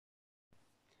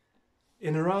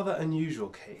In a rather unusual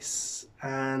case,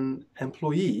 an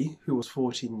employee who was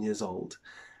 14 years old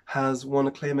has won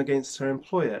a claim against her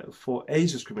employer for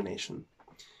age discrimination.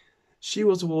 She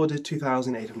was awarded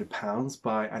 £2,800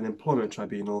 by an employment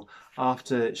tribunal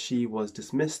after she was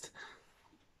dismissed.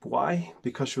 Why?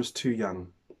 Because she was too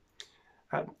young.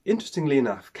 Interestingly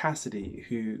enough, Cassidy,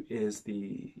 who is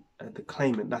the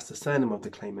claimant, that's the surname of the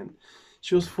claimant,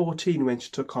 she was 14 when she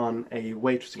took on a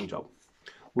waitressing job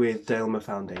with Dalma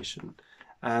Foundation,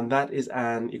 and that is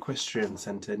an equestrian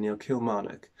centre near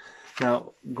Kilmarnock.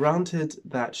 Now, granted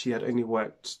that she had only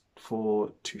worked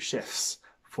for 2 shifts,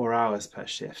 4 hours per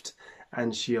shift,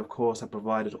 and she of course had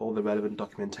provided all the relevant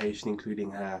documentation,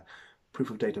 including her proof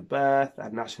of date of birth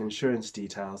and national insurance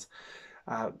details.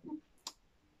 Uh,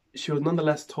 she was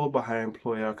nonetheless told by her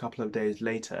employer a couple of days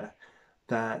later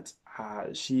that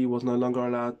she was no longer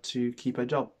allowed to keep her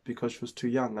job because she was too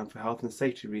young and for health and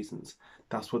safety reasons.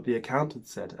 That's what the accountant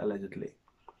said, allegedly.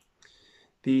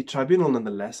 The tribunal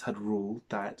nonetheless had ruled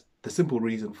that the simple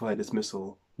reason for her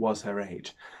dismissal was her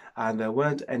age, and there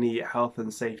weren't any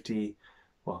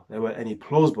there weren't any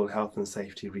plausible health and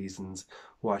safety reasons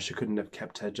why she couldn't have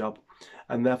kept her job,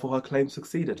 and therefore her claim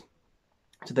succeeded.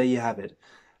 So there you have it.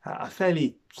 A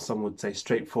fairly, some would say,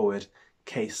 straightforward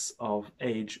case of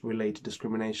age-related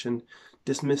discrimination,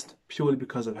 dismissed purely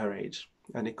because of her age,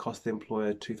 and it cost the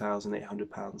employer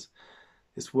 £2,800.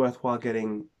 It's worthwhile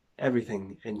getting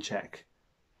everything in check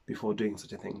before doing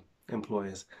such a thing,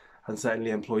 employers, and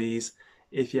certainly employees.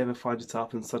 If you ever find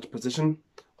yourself in such a position,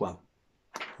 well,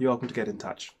 you're welcome to get in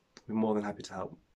touch. We're more than happy to help.